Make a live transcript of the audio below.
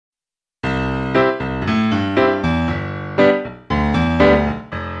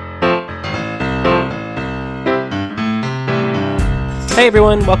Hey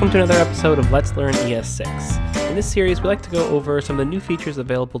everyone, welcome to another episode of Let's Learn ES6. In this series, we like to go over some of the new features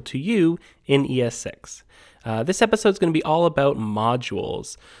available to you in ES6. This episode is going to be all about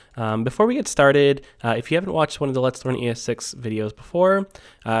modules. Before we get started, if you haven't watched one of the Let's Learn ES6 videos before,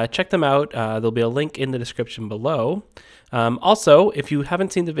 check them out. There'll be a link in the description below. Also, if you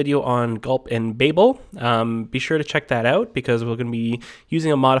haven't seen the video on Gulp and Babel, be sure to check that out because we're going to be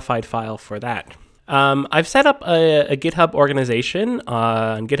using a modified file for that. I've set up a GitHub organization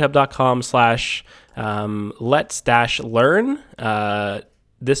on github.com/lets-learn.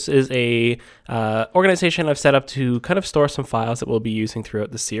 This is a organization I've set up to kind of store some files that we'll be using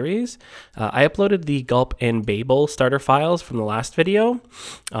throughout the series. I uploaded the Gulp and Babel starter files from the last video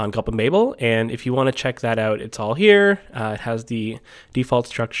on Gulp and Babel, and if you want to check that out, it's all here. It has the default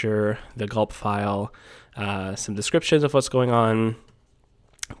structure, the Gulp file, some descriptions of what's going on,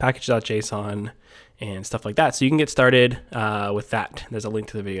 package.json, and stuff like that. So you can get started with that. There's a link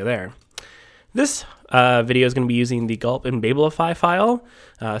to the video there. This video is going to be using the Gulp and Babelify file,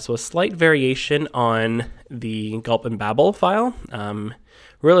 so a slight variation on the Gulp and Babel file.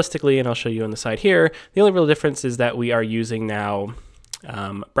 Realistically, and I'll show you on the side here, the only real difference is that we are using now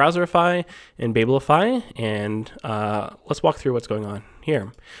Browserify and Babelify, and let's walk through what's going on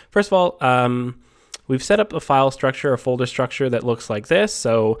here. First of all, we've set up a file structure, a folder structure that looks like this.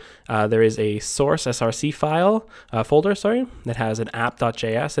 So there is a source src file folder, that has an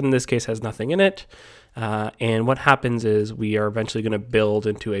app.js, and in this case has nothing in it. And what happens is we are eventually going to build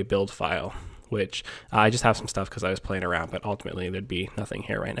into a build file, which I just have some stuff because I was playing around, but ultimately there'd be nothing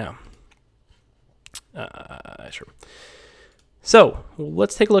here right now. Sure. So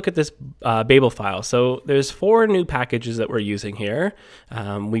let's take a look at this Babel file. So there's 4 new packages that we're using here.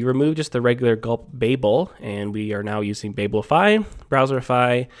 We removed just the regular Gulp Babel, and we are now using Babelify,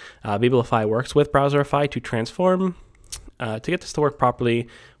 Browserify. Babelify works with Browserify to transform. To get this to work properly,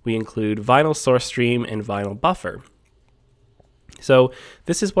 we include vinyl source stream and vinyl buffer. So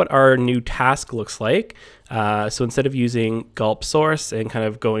this is what our new task looks like. So instead of using Gulp source and kind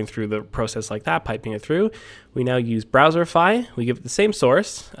of going through the process like that, piping it through, we now use Browserify. We give it the same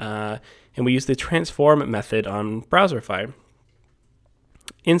source, and we use the transform method on Browserify.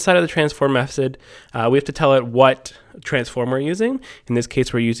 Inside of the transform method, we have to tell it what transform we're using. In this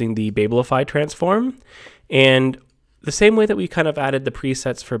case, we're using the Babelify transform. And the same way that we kind of added the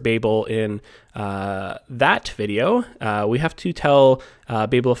presets for Babel in that video, we have to tell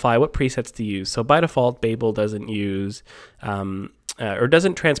Babelify what presets to use. So by default, Babel doesn't use or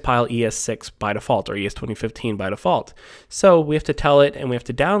doesn't transpile ES6 by default or ES 2015 by default. So we have to tell it, and we have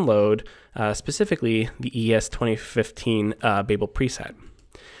to download specifically the ES 2015 Babel preset.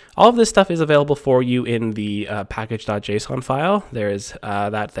 All of this stuff is available for you in the package.json file. There is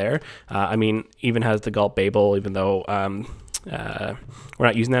that there. I mean, even has the Gulp Babel, even though we're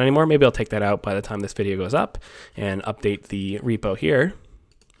not using that anymore. Maybe I'll take that out by the time this video goes up and update the repo here.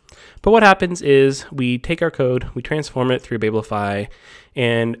 But what happens is we take our code, we transform it through Babelify,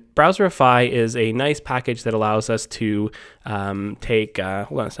 and Browserify is a nice package that allows us to take,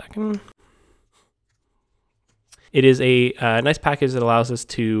 hold on a second. It is a nice package that allows us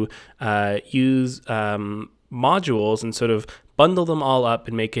to use modules and sort of bundle them all up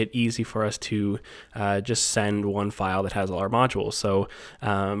and make it easy for us to just send one file that has all our modules. So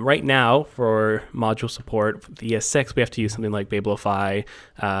right now, for module support for the ES6, we have to use something like Babelify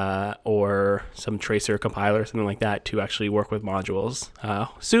or some tracer compiler, something like that, to actually work with modules.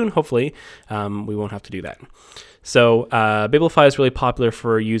 Soon, hopefully, we won't have to do that. So Babelify is really popular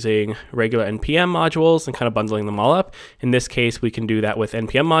for using regular NPM modules and kind of bundling them all up. In this case, we can do that with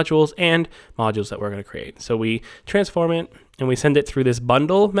NPM modules and modules that we're going to create. So we transform it, and we send it through this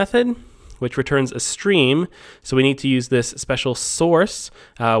bundle method, which returns a stream. So we need to use this special source,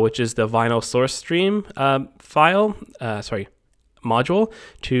 which is the vinyl source stream module,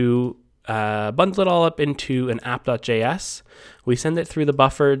 to bundle it all up into an app.js. We send it through the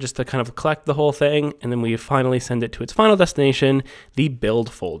buffer just to kind of collect the whole thing, and then we finally send it to its final destination, the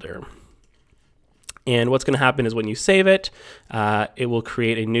build folder. And what's going to happen is when you save it, it will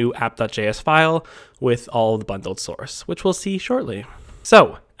create a new app.js file with all the bundled source, which we'll see shortly.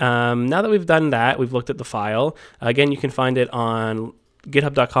 So now that we've done that, we've looked at the file. Again, you can find it on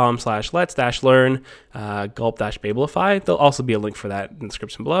github.com/lets-learn gulp-babelify. There'll also be a link for that in the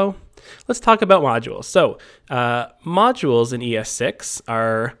description below. Let's talk about modules. So modules in ES6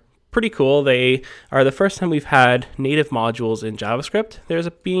 are pretty cool. They are the first time we've had native modules in JavaScript. There's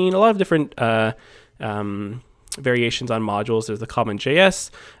been a lot of different variations on modules. There's the common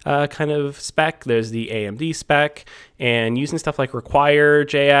JS kind of spec. There's the AMD spec, and using stuff like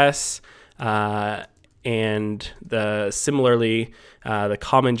require.js and similarly, the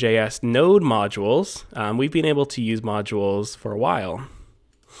common JS node modules, we've been able to use modules for a while.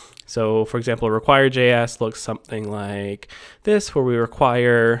 So for example, require.js looks something like this, where we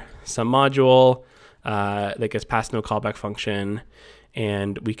require some module that gets passed no callback function,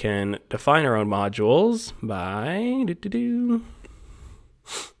 and we can define our own modules by,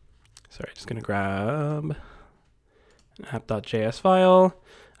 sorry, just gonna grab an app.js file.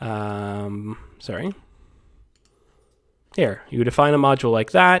 Sorry. Here, you define a module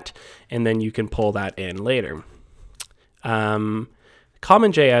like that, and then you can pull that in later.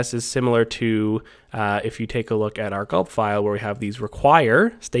 Common JS is similar to if you take a look at our gulp file, where we have these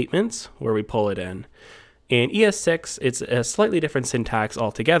require statements where we pull it in. In ES6, it's a slightly different syntax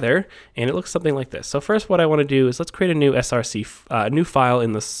altogether, and it looks something like this. So first, what I want to do is let's create a new src, new file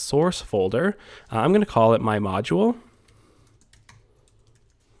in the source folder. I'm going to call it my module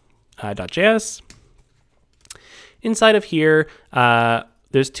 .js. Inside of here,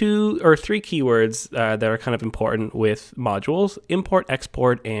 there's 2 or 3 keywords that are kind of important with modules: import,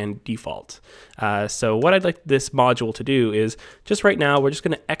 export, and default. So what I'd like this module to do is, just right now, we're just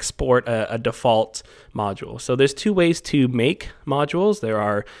going to export a default module. So there's 2 ways to make modules. There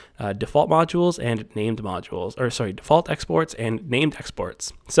are default modules and named modules, or sorry, default exports and named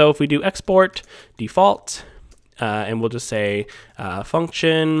exports. So if we do export default, and we'll just say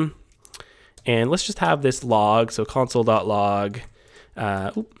function, and let's just have this log, so console.log,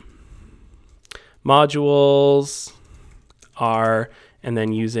 modules are, and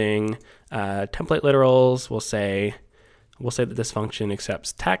then using template literals, we'll say that this function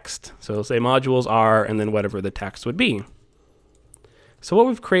accepts text. So we'll say modules are, and then whatever the text would be. So what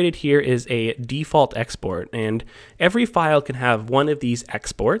we've created here is a default export, and every file can have one of these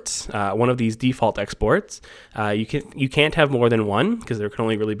exports, one of these default exports. You can't have more than one, because there can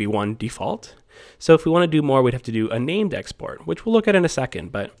only really be one default. So if we want to do more, we'd have to do a named export, which we'll look at in a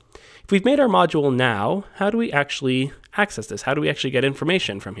second. But if we've made our module now, how do we actually access this? How do we actually get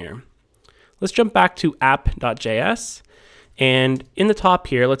information from here? Let's jump back to app.js, and in the top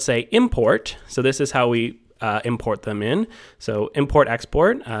here, let's say import. So this is how we import them in. So import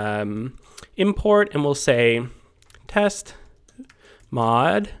export, import, and we'll say test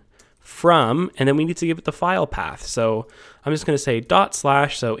mod from, and then we need to give it the file path. So I'm just going to say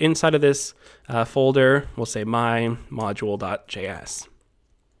 // so inside of this folder, we'll say my module.js.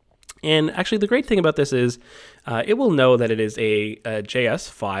 And actually the great thing about this is it will know that it is a JS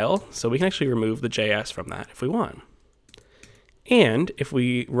file, so we can actually remove the JS from that if we want. And if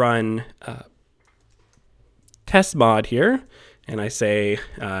we run test mod here, and I say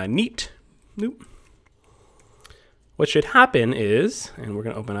neat, nope, what should happen is, and we're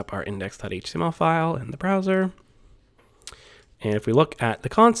going to open up our index.html file in the browser, and if we look at the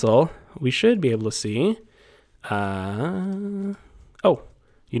console, we should be able to see, oh,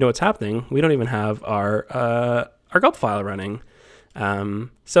 you know what's happening? We don't even have our gulp file running.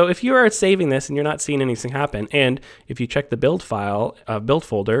 So if you are saving this and you're not seeing anything happen, and if you check the build file, build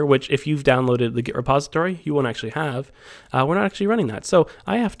folder, which if you've downloaded the Git repository, you won't actually have, we're not actually running that. So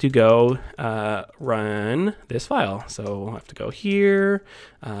I have to go run this file. So I have to go here,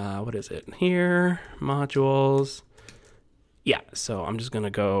 what is it? Here, modules. Yeah, so I'm just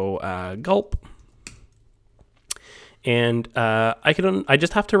gonna go gulp. And I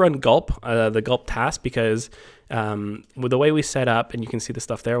just have to run gulp, the gulp task, because with the way we set up, and you can see the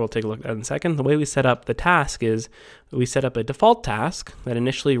stuff there, we'll take a look at that in a second. The way we set up the task is we set up a default task that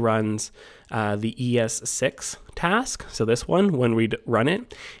initially runs the ES6 task. So this one, when we run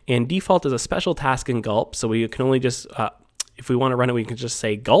it, and default is a special task in gulp. So we can only just, if we want to run it, we can just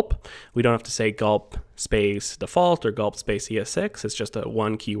say gulp. We don't have to say gulp space default or gulp space ES6. It's just a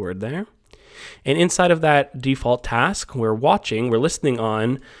one keyword there. And inside of that default task, we're listening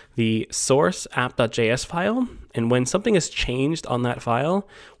on the source app.js file. And when something is changed on that file,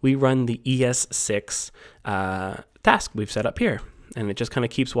 we run the ES6 task we've set up here. And it just kind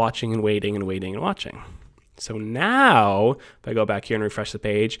of keeps watching and waiting and waiting and watching. So now, if I go back here and refresh the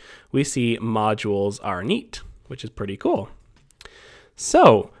page, we see modules are neat, which is pretty cool.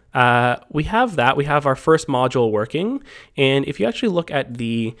 So we have that. We have our first module working. And if you actually look at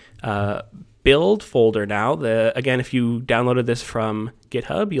the build folder now, again, if you downloaded this from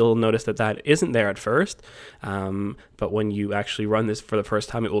GitHub, you'll notice that that isn't there at first. But when you actually run this for the first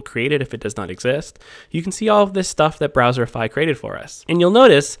time, it will create it if it does not exist. You can see all of this stuff that Browserify created for us. And you'll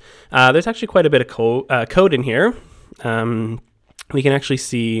notice there's actually quite a bit of code in here. We can actually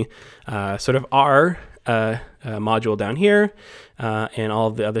see sort of our module down here, and all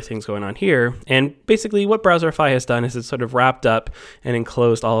of the other things going on here. And basically what Browserify has done is it's sort of wrapped up and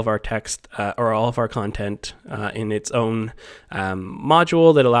enclosed all of our text or all of our content in its own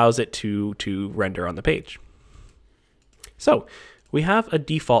module that allows it to render on the page. So we have a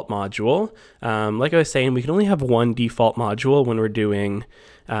default module. Like I was saying, we can only have one default module when we're doing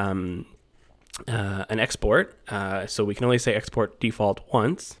an export. So we can only say export default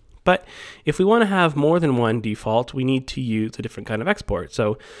once. But if we want to have more than one default, we need to use a different kind of export.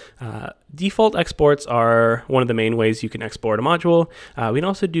 So default exports are one of the main ways you can export a module. We can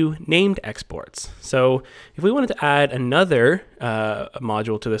also do named exports. So if we wanted to add another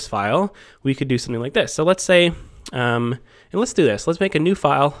module to this file, we could do something like this. So let's say, and let's do this. Let's make a new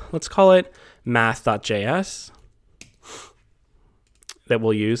file. Let's call it math.js that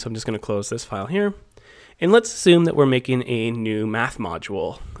we'll use. So I'm just going to close this file here. And let's assume that we're making a new math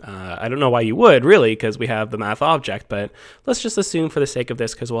module. I don't know why you would, really, because we have the math object, but let's just assume for the sake of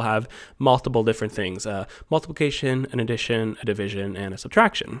this, because we'll have multiple different things, multiplication, an addition, a division, and a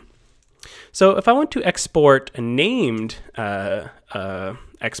subtraction. So if I want to export a named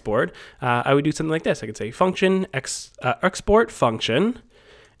export, I would do something like this. I could say function, export function,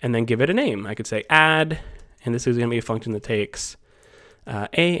 and then give it a name. I could say add, and this is going to be a function that takes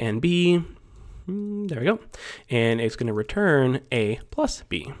A and B. There we go. And it's going to return A plus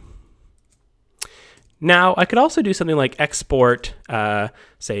B. Now, I could also do something like export,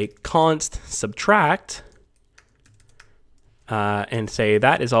 say, const subtract, and say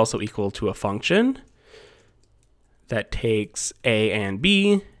that is also equal to a function that takes A and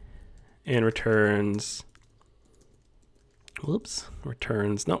B and returns, no,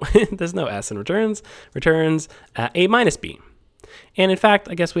 there's no S in returns A minus B. And in fact,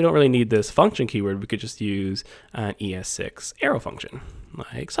 I guess we don't really need this function keyword. We could just use an ES6 arrow function,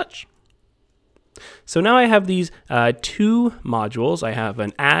 like such. So now I have these two modules. I have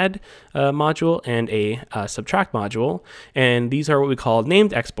an add module and a subtract module, and these are what we call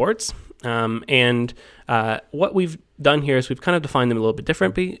named exports. And what we've done here is we've kind of defined them a little bit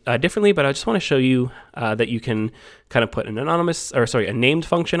differently, but I just want to show you that you can kind of put an a named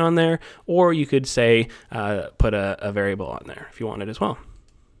function on there, or you could say put a variable on there if you wanted as well.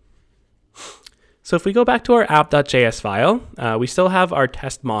 So if we go back to our app.js file, we still have our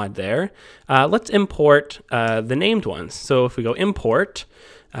test mod there. Let's import the named ones. So if we go import,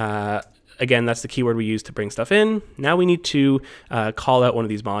 again, that's the keyword we use to bring stuff in. Now we need to call out one of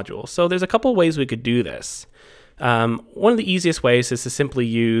these modules. So there's a couple ways we could do this. One of the easiest ways is to simply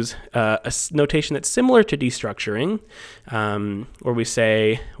use a notation that's similar to destructuring, where we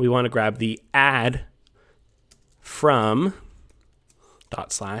say we want to grab the add from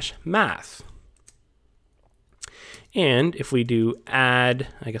 /math. And if we do add,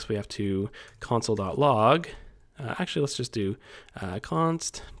 I guess we have to console.log. Actually, let's just do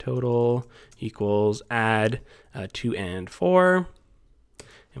const total equals add 2 and 4,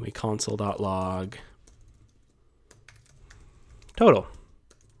 and we console.log total.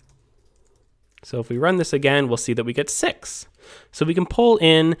 So if we run this again, we'll see that we get 6. So we can pull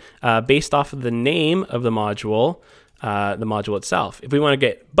in based off of the name of the module itself. If we want to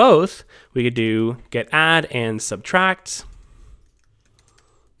get both, we could do get add and subtract.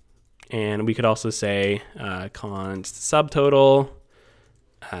 And we could also say const subtotal,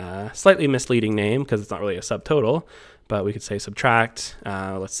 slightly misleading name because it's not really a subtotal, but we could say subtract,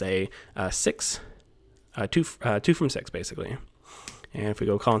 let's say 6, 2 from 6 basically. And if we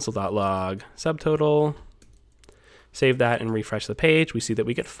go console.log subtotal, save that and refresh the page, we see that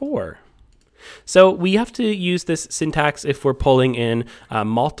we get 4. So we have to use this syntax if we're pulling in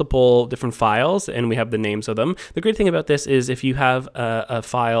multiple different files and we have the names of them. The great thing about this is if you have a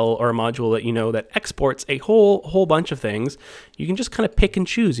file or a module that you know that exports a whole bunch of things, you can just kind of pick and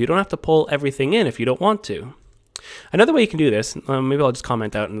choose. You don't have to pull everything in if you don't want to. Another way you can do this, maybe I'll just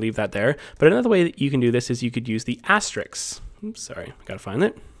comment out and leave that there, but another way that you can do this is you could use the asterisk. Oops, sorry, I gotta find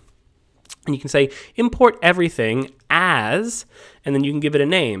it. And you can say import everything as, and then you can give it a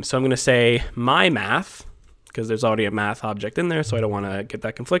name. So I'm going to say my math, because there's already a math object in there, so I don't want to get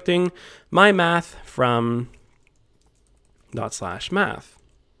that conflicting. My math from /math.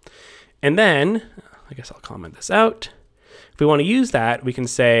 And then, I guess I'll comment this out. If we want to use that, we can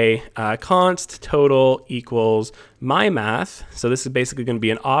say const total equals my math. So this is basically going to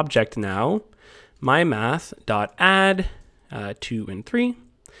be an object now. My math dot add 2 and 3.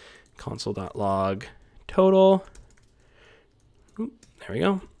 Console.log total. There we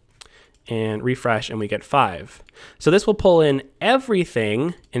go. and refresh, and we get 5. So this will pull in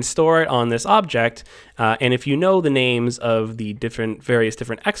everything and store it on this object. And if you know the names of the various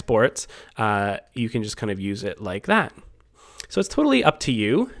different exports, you can just kind of use it like that. So it's totally up to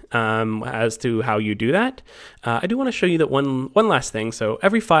you as to how you do that. I do want to show you that one last thing. So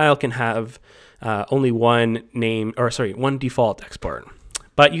every file can have only one default export.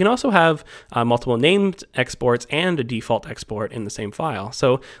 But you can also have multiple named exports and a default export in the same file.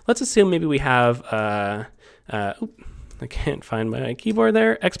 So let's assume maybe we have, I can't find my keyboard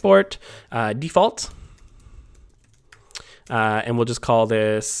there, export default. And we'll just call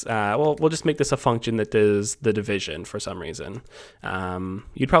this, we'll just make this a function that does the division for some reason.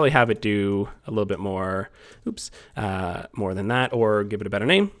 You'd probably have it do a little bit more, more than that, or give it a better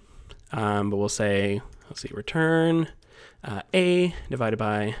name. But we'll say, let's see, return A divided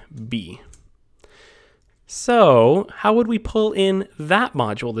by B. So how would we pull in that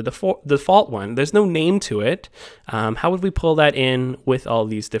module, the default one? There's no name to it. How would we pull that in with all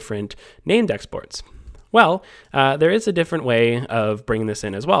these different named exports? Well, there is a different way of bringing this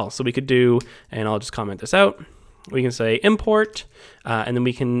in as well. So we could do, and I'll just comment this out, we can say import, and then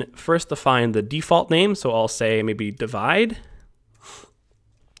we can first define the default name. So I'll say maybe divide,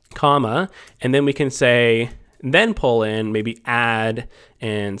 comma, and then we can say, then pull in maybe add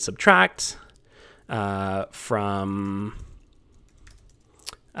and subtract from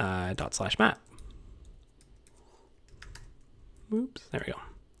 /map. Oops, there we go.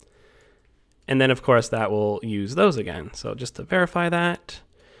 And then, of course, that will use those again. So just to verify that,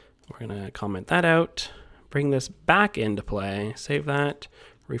 we're going to comment that out, bring this back into play, save that,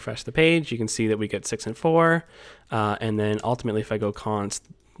 refresh the page. You can see that we get 6 and 4. And then ultimately, if I go const,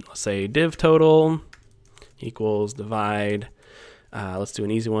 let's say div total equals divide, let's do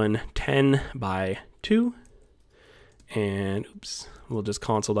an easy one, 10 by 2. And oops, we'll just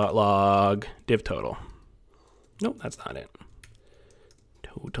console.log div total. Nope, that's not it.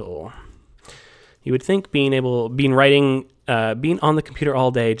 Total. You would think being on the computer all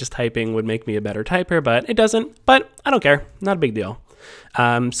day just typing would make me a better typer, but it doesn't. But I don't care. Not a big deal.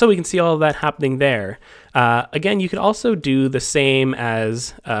 So we can see all of that happening there. Again, you could also do the same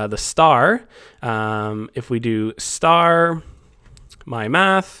as the star. If we do star my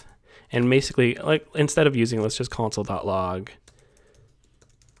math, and basically, like instead of using, let's just console.log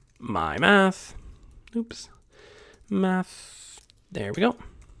my math. Oops, math. There we go.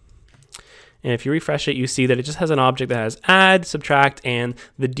 And if you refresh it, you see that it just has an object that has add, subtract, and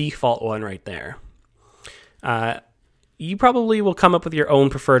the default one right there. You probably will come up with your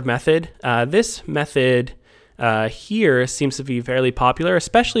own preferred method. This method here seems to be fairly popular,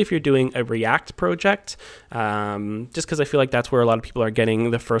 especially if you're doing a React project, just because I feel like that's where a lot of people are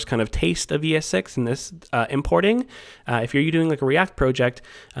getting the first kind of taste of ES6 and this importing. If you're doing like a React project,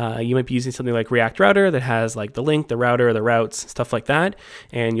 you might be using something like React Router that has like the link, the router, the routes, stuff like that,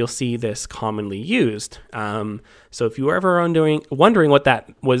 and you'll see this commonly used. So if you were ever wondering what that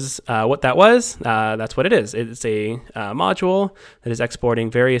was, that's what it is. It's a module that is exporting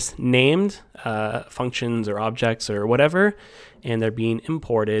various named functions or objects or whatever, and they're being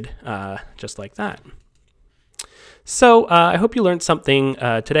imported just like that. So I hope you learned something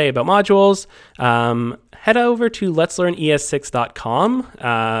today about modules. Head over to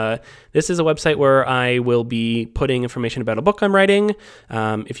letslearnes6.com. This is a website where I will be putting information about a book I'm writing.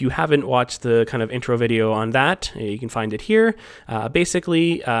 If you haven't watched the kind of intro video on that, you can find it here.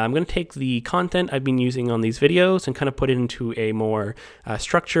 Basically, I'm going to take the content I've been using on these videos and kind of put it into a more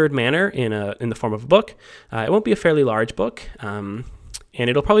structured manner in the form of a book. It won't be a fairly large book. And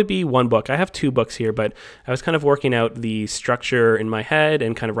it'll probably be one book. I have 2 books here, but I was kind of working out the structure in my head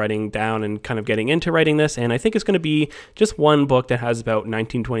and kind of writing down and kind of getting into writing this. And I think it's going to be just one book that has about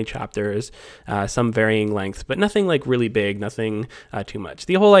 19-20 chapters, some varying lengths, but nothing like really big, nothing too much.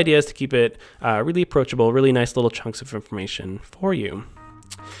 The whole idea is to keep it really approachable, really nice little chunks of information for you.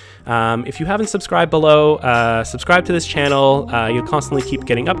 If you haven't subscribed below, subscribe to this channel. You'll constantly keep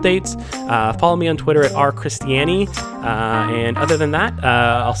getting updates. Follow me on Twitter at rchristiani. And other than that,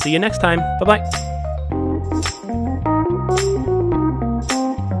 I'll see you next time. Bye-bye.